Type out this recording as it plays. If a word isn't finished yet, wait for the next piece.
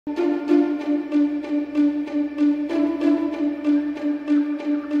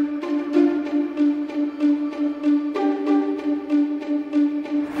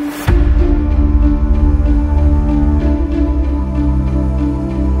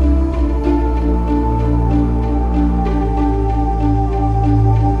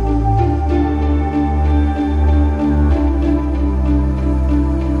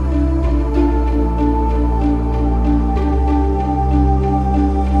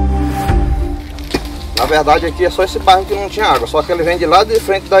Na verdade aqui é só esse bairro que não tinha água, só que ele vem de lá de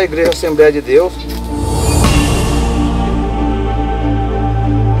frente da igreja Assembleia de Deus.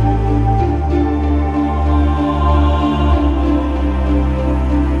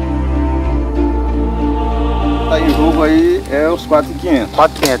 Tá em jogo aí é os 4.500.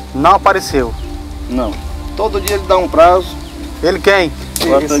 4.500, não apareceu? Não. Todo dia ele dá um prazo. Ele quem?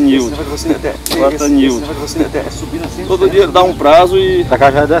 O Atanildo. Todo dia ele dá um prazo e... Da cá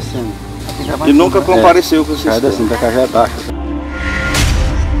já é descendo. E nunca compareceu com esses caras. Assim, da cá já é baixo.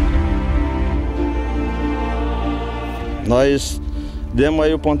 Nós demos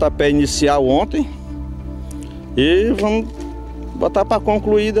aí o pontapé inicial ontem e vamos botar para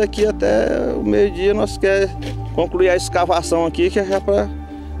concluir daqui até o meio-dia. Nós queremos concluir a escavação aqui, que é já para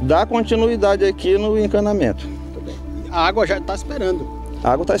dar continuidade aqui no encanamento. A água já está esperando.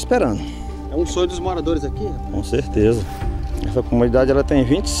 A água está esperando. É um sonho dos moradores aqui? Com certeza. Essa comunidade ela tem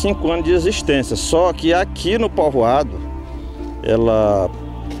 25 anos de existência, só que aqui no povoado ela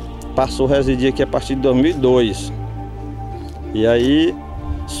passou a residir aqui a partir de 2002. E aí,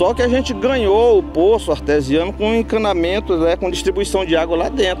 só que a gente ganhou o poço artesiano com encanamento, né, com distribuição de água lá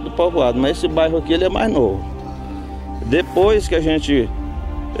dentro do povoado, mas esse bairro aqui ele é mais novo. Depois que a gente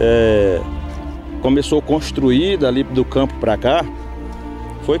começou a construir dali do campo para cá,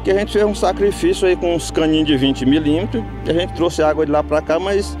 foi que a gente fez um sacrifício aí com uns caninhos de 20 milímetros, a gente trouxe água de lá para cá,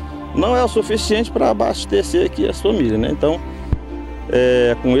 mas não é o suficiente para abastecer aqui as famílias, né? Então,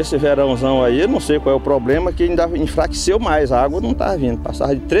 com esse verãozão aí, eu não sei qual é o problema, que ainda enfraqueceu mais, a água não está vindo,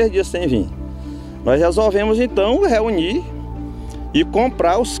 passava de 3 dias sem vir. Nós resolvemos então reunir e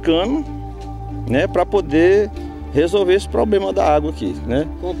comprar os canos, né, para poder resolver esse problema da água aqui, né?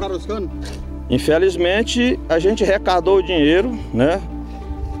 Compraram os canos? Infelizmente, a gente arrecadou o dinheiro, né?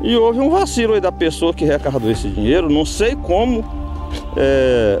 E houve um vacilo aí da pessoa que arrecadou esse dinheiro. Não sei como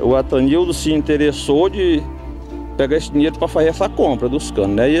o Atanildo se interessou de pegar esse dinheiro para fazer essa compra dos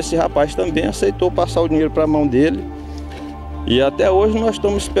canos, né? E esse rapaz também aceitou passar o dinheiro para a mão dele. E até hoje nós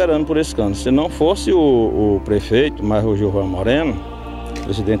estamos esperando por esse cano. Se não fosse o prefeito, mas o Gilvan Moreno,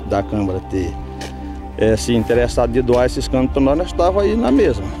 presidente da Câmara, ter se interessado de doar esses canos para nós estávamos aí na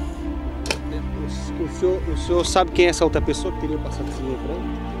mesma. O senhor sabe quem é essa outra pessoa que teria passado esse dinheiro para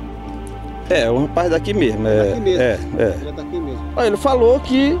ele? Um rapaz daqui mesmo. Daqui mesmo. Ele é daqui mesmo. Ele falou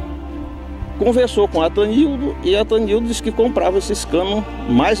que conversou com o Atanildo e o Atanildo disse que comprava esses canos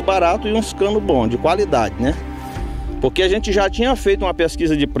mais baratos e uns canos bons, de qualidade, né? Porque a gente já tinha feito uma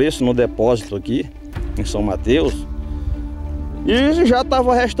pesquisa de preço no depósito aqui, em São Mateus, e já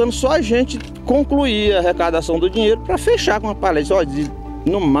estava restando só a gente concluir a arrecadação do dinheiro para fechar com a paleta. Olha,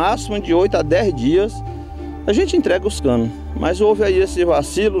 no máximo de 8 a 10 dias a gente entrega os canos. Mas houve aí esse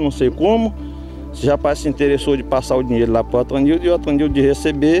vacilo, não sei como. Esse rapaz se interessou de passar o dinheiro lá para o Atanildo e o Atanildo de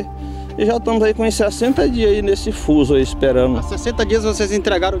receber. E já estamos aí com esses 60 dias aí nesse fuso aí esperando. Há 60 dias vocês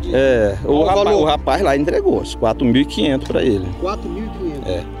entregaram o dinheiro? O rapaz lá entregou os 4.500 para ele.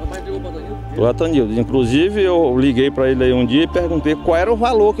 4.500? O Atanildo. Inclusive eu liguei para ele aí um dia e perguntei qual era o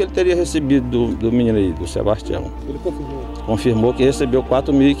valor que ele teria recebido do menino aí, do Sebastião. Ele confirmou? Confirmou que recebeu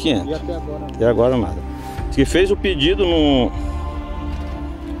 4.500. E até agora? Até agora nada. Diz que fez o pedido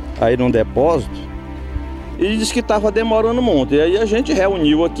aí num depósito e disse que estava demorando muito. E aí a gente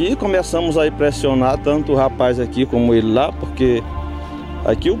reuniu aqui, começamos a pressionar tanto o rapaz aqui como ele lá, porque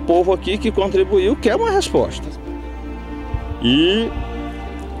aqui o povo aqui que contribuiu quer uma resposta. E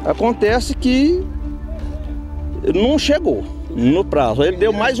acontece que não chegou no prazo. Aí ele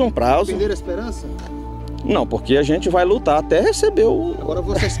deu mais um prazo. Perderam a esperança? Não, porque a gente vai lutar até receber o... Agora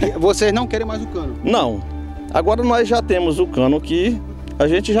vocês não querem mais o cano? Não. Agora nós já temos o cano aqui, a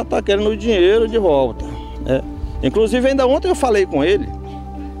gente já está querendo o dinheiro de volta, né? Inclusive ainda ontem eu falei com ele,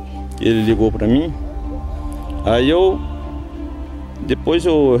 ele ligou para mim, aí depois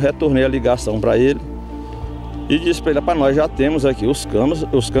eu retornei a ligação para ele e disse para ele: para nós já temos aqui os canos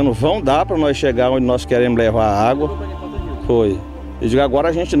vão dar para nós chegar onde nós queremos levar a água. Foi. Eu digo, agora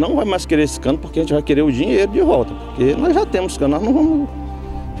a gente não vai mais querer esse cano porque a gente vai querer o dinheiro de volta, porque nós já temos cano, nós não vamos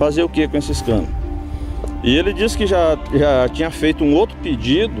fazer o que com esses canos? E ele disse que já tinha feito um outro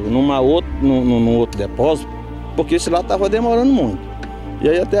pedido num outro depósito, porque esse lá estava demorando muito. E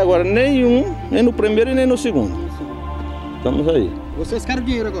aí até agora nenhum, nem no primeiro e nem no segundo. Estamos aí. Vocês querem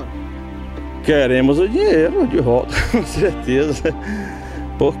dinheiro agora? Queremos o dinheiro de volta, com certeza.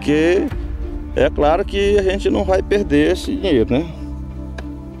 Porque é claro que a gente não vai perder esse dinheiro, né?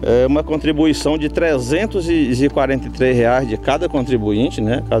 É uma contribuição de R$ 343 de cada contribuinte,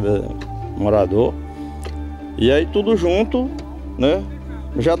 né? Cada morador. E aí tudo junto, né?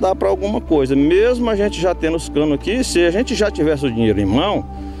 Já dá para alguma coisa. Mesmo a gente já tendo os canos aqui, se a gente já tivesse o dinheiro em mão,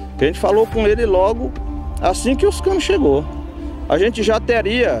 a gente falou com ele logo assim que os canos chegou. A gente já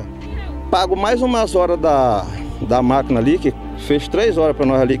teria pago mais umas horas da máquina ali, que fez 3 horas para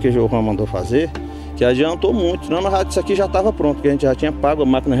nós ali que o João mandou fazer, que adiantou muito. Senão isso aqui já estava pronto, porque a gente já tinha pago, a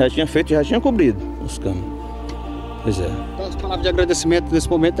máquina já tinha feito, já tinha cobrido os canos. Pois é. Então as palavras de agradecimento nesse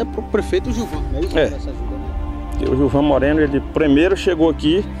momento é para o prefeito Gilvan, não é isso? É. O Gilvan Moreno, ele primeiro chegou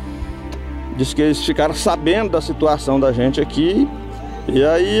aqui, disse que eles ficaram sabendo da situação da gente aqui, e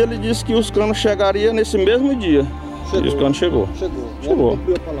aí ele disse que os canos chegariam nesse mesmo dia. E os canos chegou. Chegou.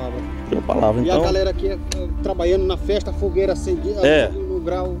 Cumpriu a palavra. Cumpriu a palavra. E então, a galera aqui trabalhando na festa, fogueira acendida, no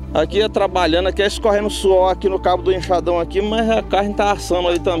grau. Aqui é trabalhando, aqui é escorrendo suor aqui no cabo do enxadão aqui, mas a carne tá assando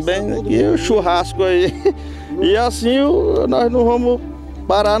aí também, aqui o churrasco aí. E assim nós não vamos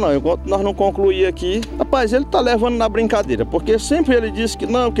parar não, enquanto nós não concluir aqui. Rapaz, ele tá levando na brincadeira, porque sempre ele disse que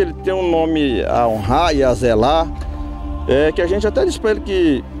não, que ele tem um nome a honrar e a zelar. Que a gente até disse para ele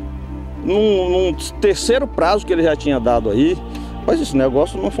que num terceiro prazo que ele já tinha dado aí, mas esse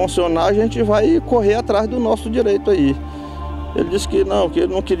negócio não funcionar, a gente vai correr atrás do nosso direito aí. Ele disse que ele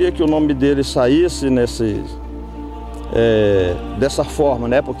não queria que o nome dele saísse dessa forma,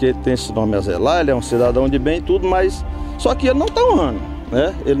 né? Porque ele tem esse nome a zelar, ele é um cidadão de bem e tudo, mas só que ele não está honrando,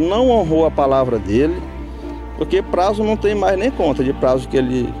 né? Ele não honrou a palavra dele, porque prazo não tem mais nem conta de prazo que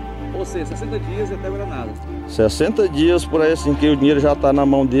ele... Ou seja, 60 dias e até agora nada. 60 dias por aí, assim, que o dinheiro já está na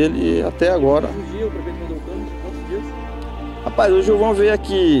mão dele e até agora... Quantos dias o prefeito mandou o cano? Quantos dias? Rapaz, o Gilvão veio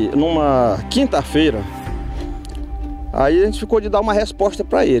aqui numa quinta-feira, aí a gente ficou de dar uma resposta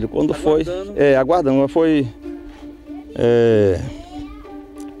para ele, quando aguardando. Aguardando, foi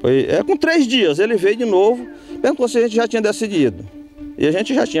com 3 dias, ele veio de novo, perguntou se a gente já tinha decidido, e a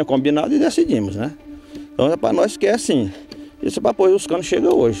gente já tinha combinado e decidimos, né? Então é para nós que é assim. Isso para pôr os canos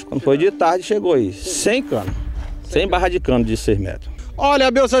chega hoje. Quando foi de tarde, chegou aí. 100 cano. 100 barra de cano de 6 metros. Olha,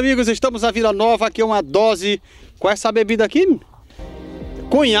 meus amigos, estamos na Vila Nova. Aqui é uma dose com essa bebida aqui.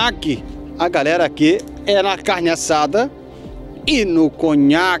 Conhaque. A galera aqui é na carne assada e no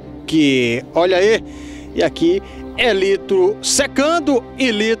conhaque. Olha aí. E aqui é litro secando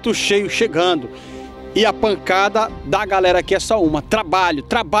e litro cheio chegando. E a pancada da galera aqui é só uma. Trabalho,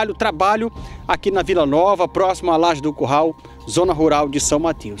 trabalho, trabalho. Aqui na Vila Nova, próximo à Laje do Curral, zona rural de São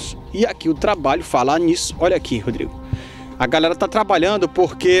Mateus. E aqui o trabalho, falar nisso, olha aqui, Rodrigo. A galera está trabalhando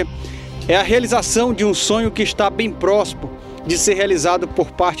porque é a realização de um sonho que está bem próximo de ser realizado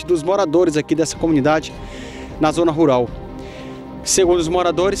por parte dos moradores aqui dessa comunidade na zona rural. Segundo os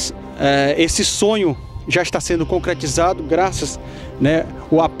moradores, esse sonho já está sendo concretizado graças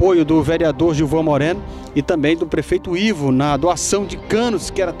ao apoio do vereador Gilvan Moreno e também do prefeito Ivo na doação de canos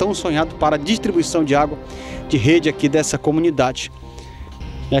que era tão sonhado para a distribuição de água de rede aqui dessa comunidade.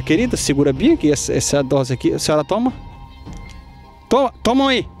 Minha querida, segura bem aqui essa dose aqui. A senhora toma? Toma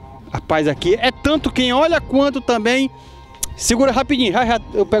aí. Rapaz, aqui é tanto quem olha quanto também... Segura rapidinho,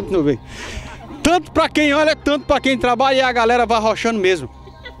 eu pego de novo aí. Tanto para quem olha, tanto para quem trabalha, e a galera vai arrochando mesmo.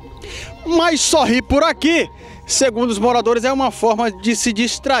 Mas sorrir por aqui, segundo os moradores, é uma forma de se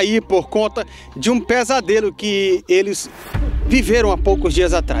distrair por conta de um pesadelo que eles viveram há poucos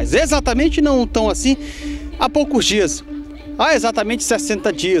dias atrás. Exatamente não tão assim, há poucos dias. Há exatamente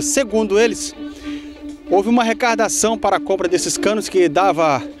 60 dias, segundo eles, houve uma arrecadação para a compra desses canos que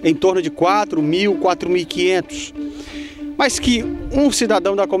dava em torno de 4.000, 4.500. Mas que um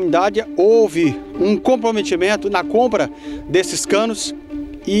cidadão da comunidade houve um comprometimento na compra desses canos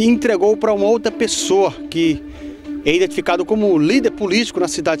e entregou para uma outra pessoa que é identificado como líder político na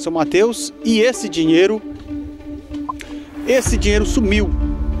cidade de São Mateus, e esse dinheiro sumiu.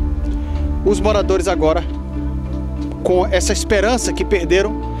 Os moradores agora, com essa esperança que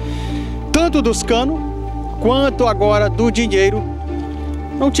perderam, tanto dos canos quanto agora do dinheiro,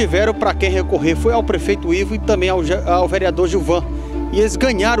 não tiveram para quem recorrer. Foi ao prefeito Ivo e também ao vereador Gilvan. E eles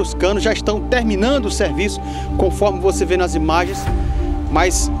ganharam os canos, já estão terminando o serviço, conforme você vê nas imagens.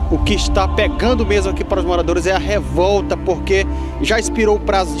 Mas o que está pegando mesmo aqui para os moradores é a revolta, porque já expirou o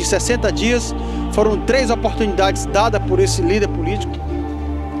prazo de 60 dias, foram 3 oportunidades dadas por esse líder político,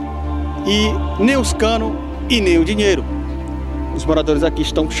 e nem os canos e nem o dinheiro. Os moradores aqui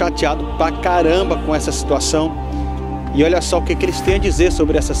estão chateados pra caramba com essa situação, E olha só o que eles têm a dizer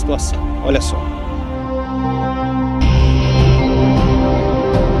sobre essa situação. Olha só.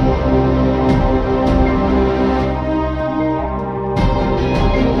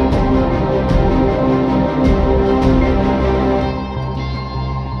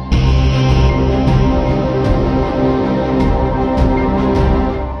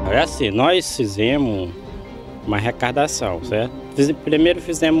 É assim, nós fizemos uma arrecadação, certo? Primeiro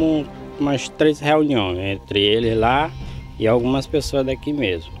fizemos umas 3 reuniões entre eles lá e algumas pessoas daqui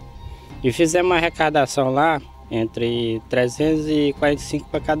mesmo. E fizemos uma arrecadação lá entre 345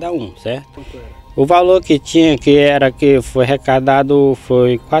 para cada um, certo? O valor que tinha, que foi arrecadado,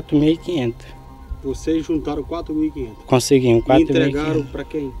 foi 4.500. Vocês juntaram 4.500. Conseguimos 4.500. E entregaram para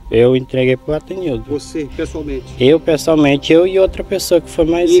quem? Eu entreguei para o Atenildo. Você, pessoalmente? Eu, pessoalmente, eu e outra pessoa que foi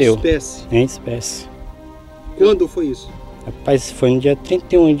mais eu. Em espécie? Em espécie. Quando foi isso? Rapaz, foi no dia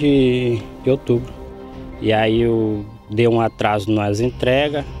 31 de outubro. E aí eu dei um atraso nas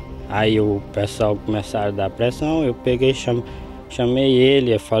entregas. Aí o pessoal começaram a dar pressão. Eu peguei, chamei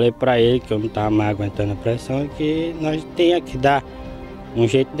ele, eu falei para ele que eu não estava mais aguentando a pressão e que nós tínhamos que dar um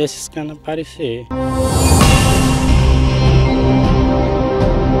jeito desses canos aparecer.